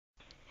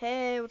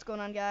Hey, what's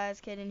going on,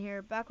 guys? Kaden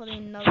here, back with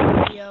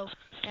another video,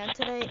 and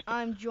today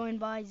I'm joined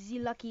by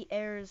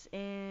zluckyairz,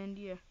 and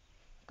yeah,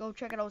 go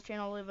check out his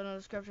channel, I'll leave it in the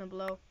description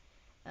below.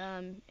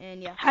 And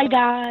yeah, Hi so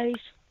guys,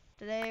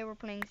 today we're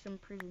playing some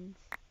prisons.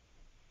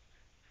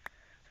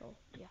 So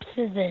yeah,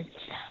 this.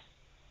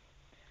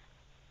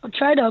 I'll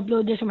try to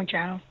upload this on my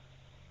channel.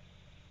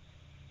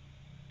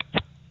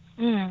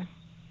 I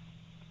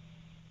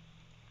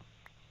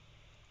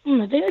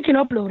think I can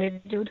upload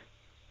it, dude.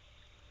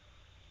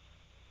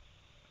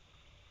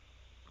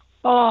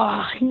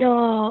 Oh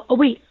no! Oh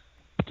wait,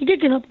 I think I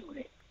can upload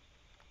it.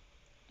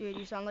 dude,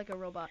 you sound like a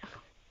robot.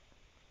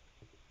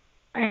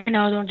 I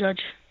know, don't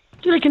judge.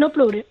 Dude, I can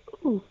upload it.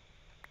 Ooh.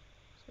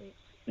 Sweet.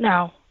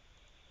 Now,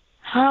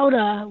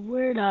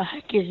 where the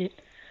heck is it?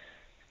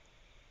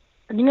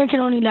 I think I can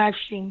only live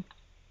stream.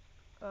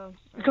 Oh,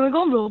 Can we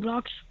go on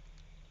Roblox?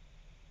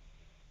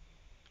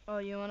 oh,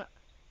 you wanna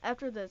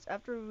after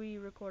we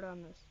record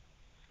on this.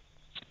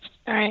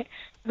 Alright,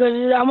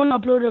 because I want to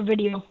upload a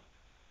video.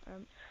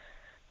 Um,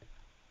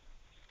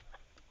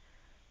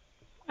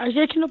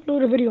 Actually, I can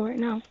upload a video right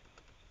now.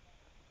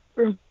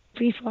 For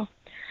FIFA.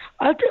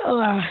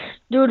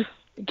 Dude,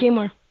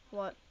 gamer.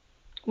 what?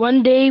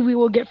 One day we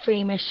will get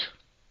famous.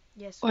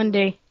 Yes, we One will.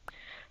 day.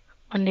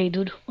 One day,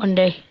 dude. One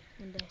day.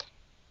 One day.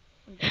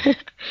 One day.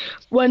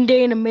 One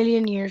day in a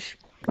million years.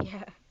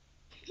 Yeah.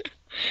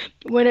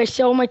 When I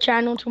sell my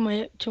channel to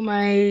my to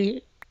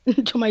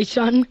my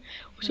son,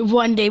 so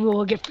one day we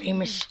will get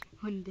famous.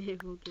 One day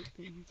we'll get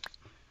famous.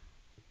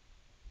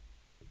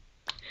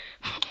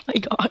 Oh my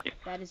god.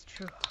 That is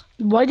true.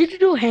 Why did you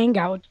do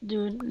hangouts,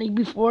 dude? Like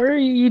before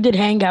you did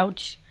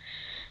hangouts.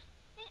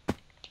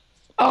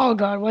 Oh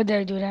god, why did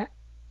I do that?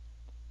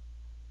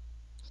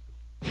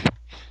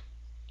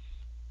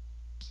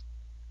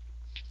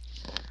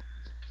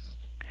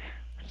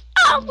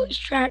 Oh, voice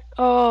track.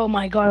 Oh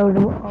my god.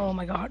 Oh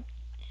my god.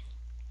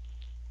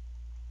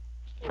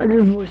 What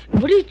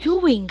are you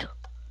doing?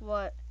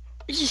 What?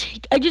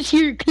 I just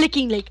hear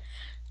clicking like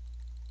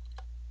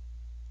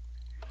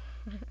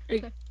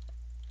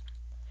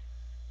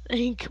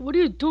what are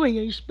you doing?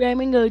 Are you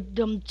spamming a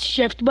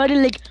shift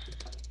button like?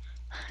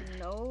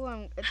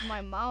 No, it's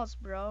my mouse,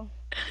 bro.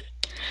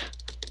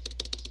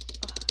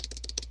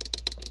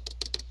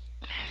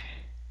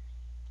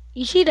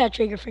 You see that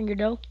trigger finger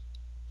though?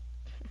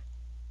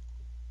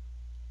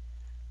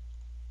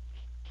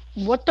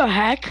 What the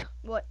heck?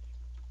 What?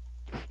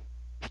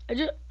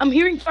 I'm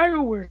hearing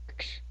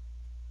fireworks.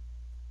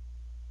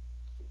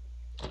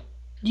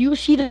 Do you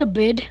see the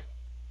bid?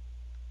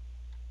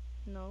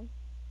 No.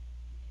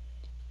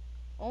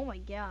 Oh my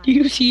god. Do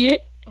you see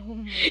it? Oh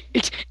my.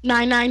 It's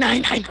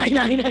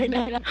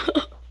 999999999.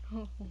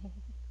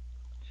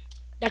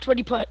 That's what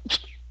he put.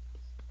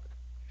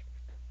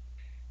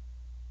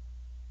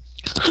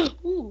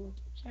 Ooh,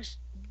 that's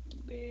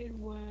bid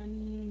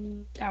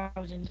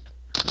 1,000.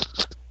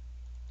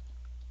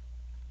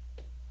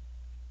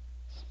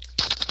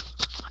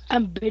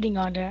 I'm bidding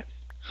on that.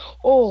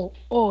 Oh,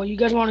 you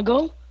guys want to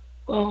go?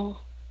 Oh,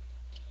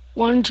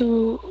 1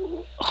 to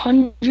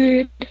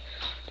 100,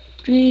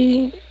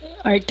 3,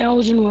 alright,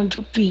 1,000, 1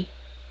 to 3.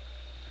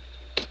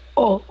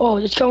 Oh,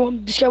 this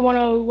guy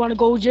wanna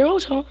go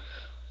zeros, huh?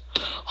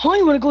 Huh,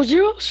 you wanna go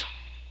zeros?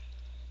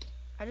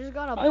 I just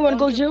got a Oh, you wanna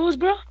go bunch of. zeros,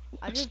 bro?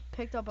 I just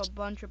picked up a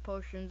bunch of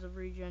potions of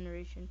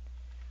regeneration.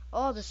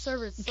 Oh, the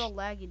server is so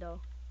laggy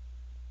though.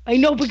 I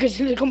know because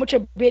look how much I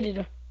bidded.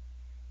 I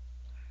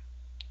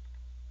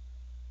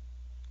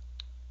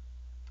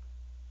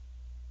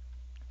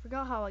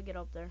forgot how I get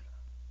up there.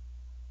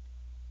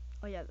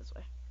 Oh yeah, this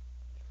way.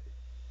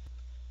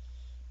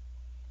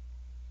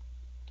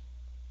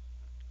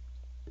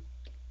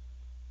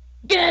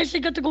 Yes, I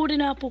got the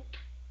golden apple.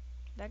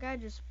 That guy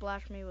just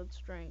splashed me with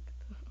strength.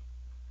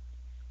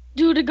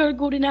 Dude, I got a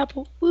golden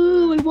apple.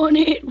 Woo, I won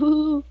it.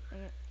 Woo.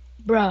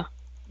 Bruh,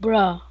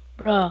 bruh,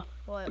 bruh,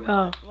 What?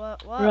 bruh, What?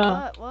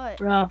 bruh, What?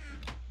 bruh,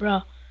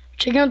 bruh.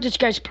 Check out this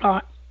guy's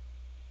plot.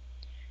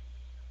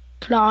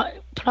 Plot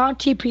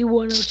TP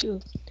 102.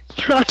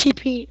 Plot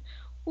TP.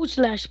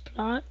 Slash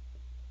plot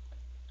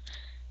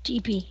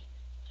TP.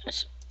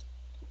 That's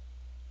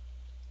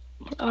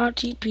plot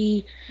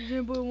TP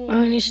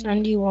minus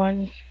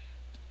 91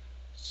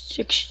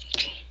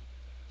 60.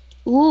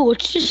 Ooh,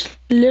 what's this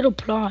little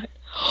plot?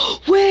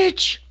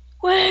 Witch!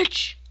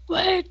 Witch!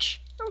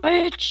 Witch!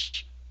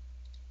 Witch!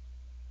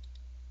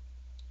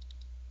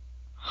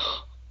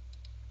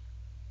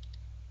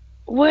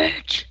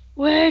 Witch!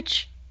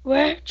 Witch!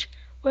 Witch!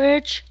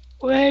 Witch!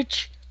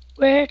 Witch!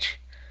 Witch!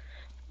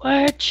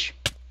 Witch!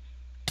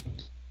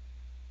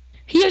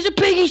 He has a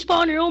piggy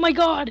spawner! Oh my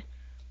god!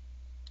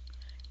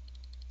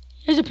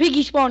 He has a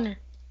piggy spawner.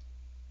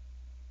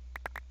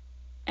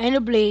 And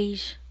a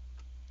blaze.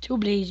 2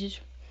 blazes.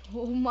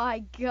 Oh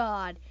my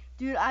god,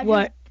 dude!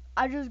 What?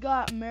 I just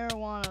got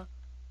marijuana.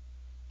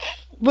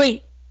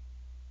 Wait.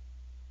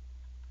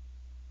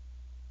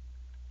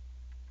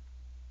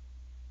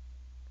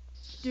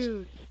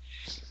 Dude,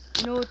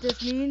 you know what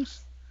this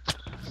means?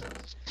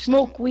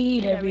 Smoke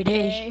weed every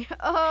day.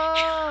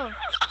 Oh!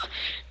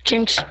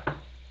 Jinx.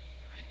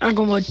 I'm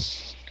going wood.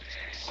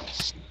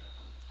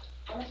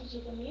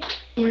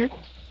 Where?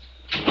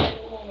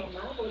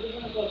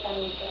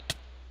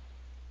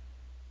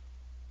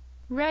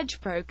 Reg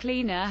Pro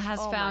Cleaner has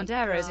Oh my found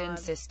errors in god.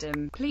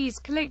 system. Please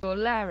click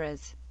all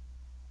errors.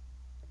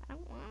 I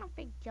don't want to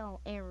pick y'all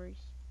errors.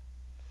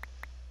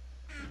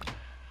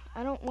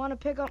 I don't want to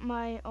pick up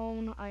my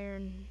own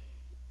iron.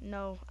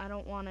 No, I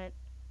don't want it.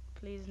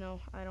 Please, no.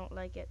 I don't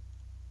like it.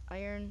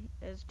 Iron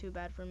is too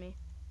bad for me.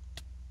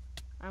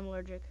 I'm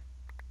allergic.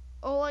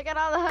 Oh, look at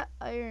all that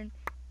iron.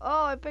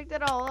 Oh, I picked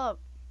it all up.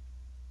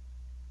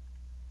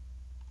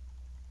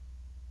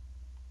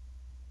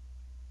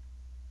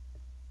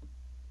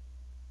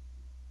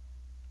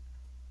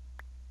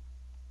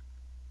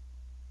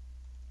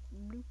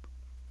 Bloop.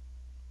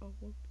 Oh,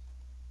 whoops.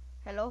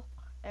 Hello?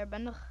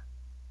 Airbender?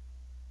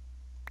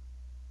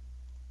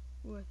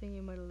 Ooh, I think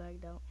you might have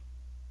lagged out.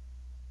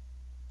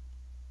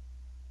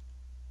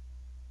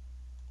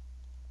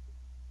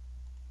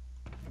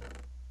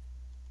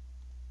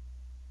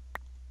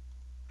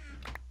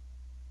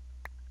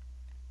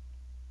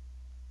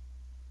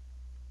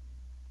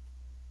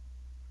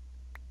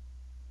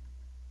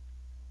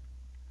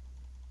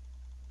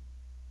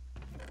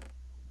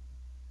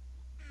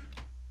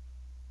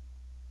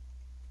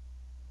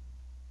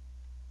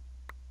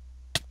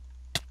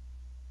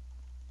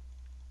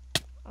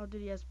 Oh,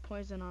 dude, he has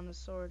poison on his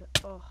sword.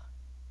 Oh,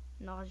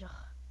 nausea.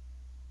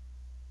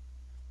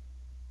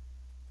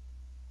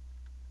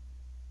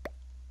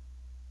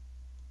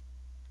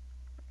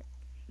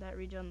 That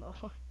regen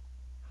though.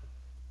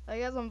 I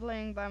guess I'm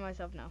playing by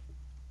myself now.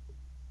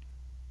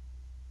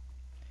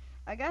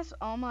 I guess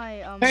all my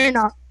You're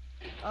not.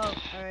 oh,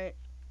 alright.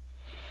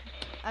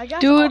 I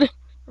guess all Dude,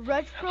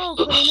 Reg Pro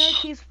Cleaner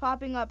keeps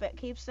popping up. It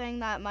keeps saying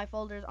that my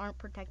folders aren't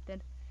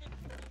protected.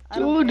 I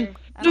don't dude, care.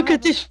 I don't look at have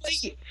a this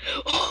fight.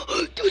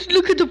 Dude,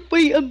 look at the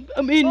fight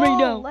I'm in right oh,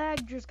 now.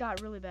 lag just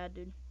got really bad,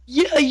 dude.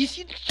 Yeah, you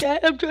see the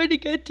chat? I'm trying to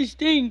get this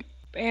thing.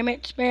 Spam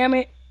it, spam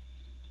it.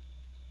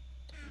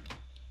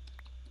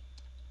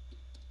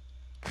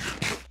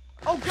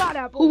 Oh, God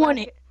apple. Who won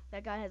it?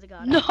 That guy has a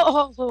god No.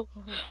 apple.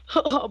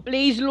 Oh,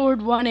 Blaze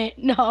Lord won it.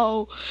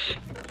 No.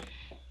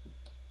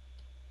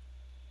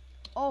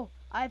 Oh,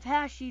 I have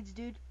hash seeds,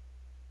 dude.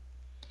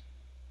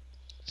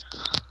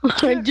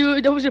 Dude,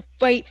 Dude, that was a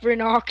fight for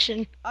an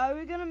auction. are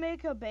we gonna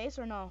make a base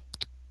or no?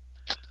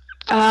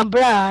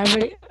 Bruh, I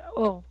really,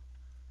 oh.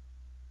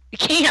 I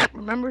can't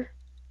remember.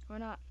 Or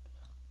not?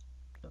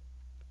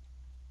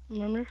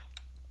 Remember?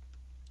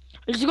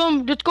 Let's go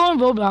on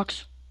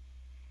Roblox.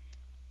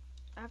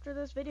 After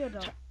this video, though.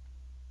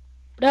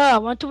 Bruh, I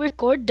want to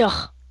record the.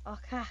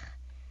 Okay.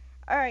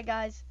 Alright,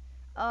 guys.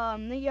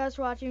 Thank you guys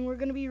for watching. We're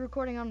gonna be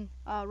recording on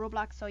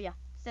Roblox, so yeah,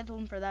 stay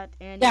tuned for that.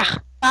 And Yeah.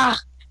 Ah.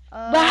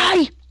 uh,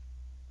 Bye.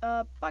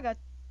 bye guys.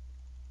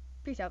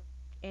 Peace out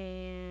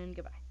and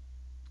goodbye.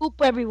 Poop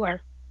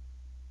everywhere.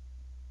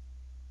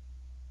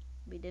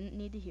 We didn't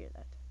need to hear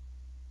that.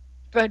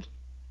 Good.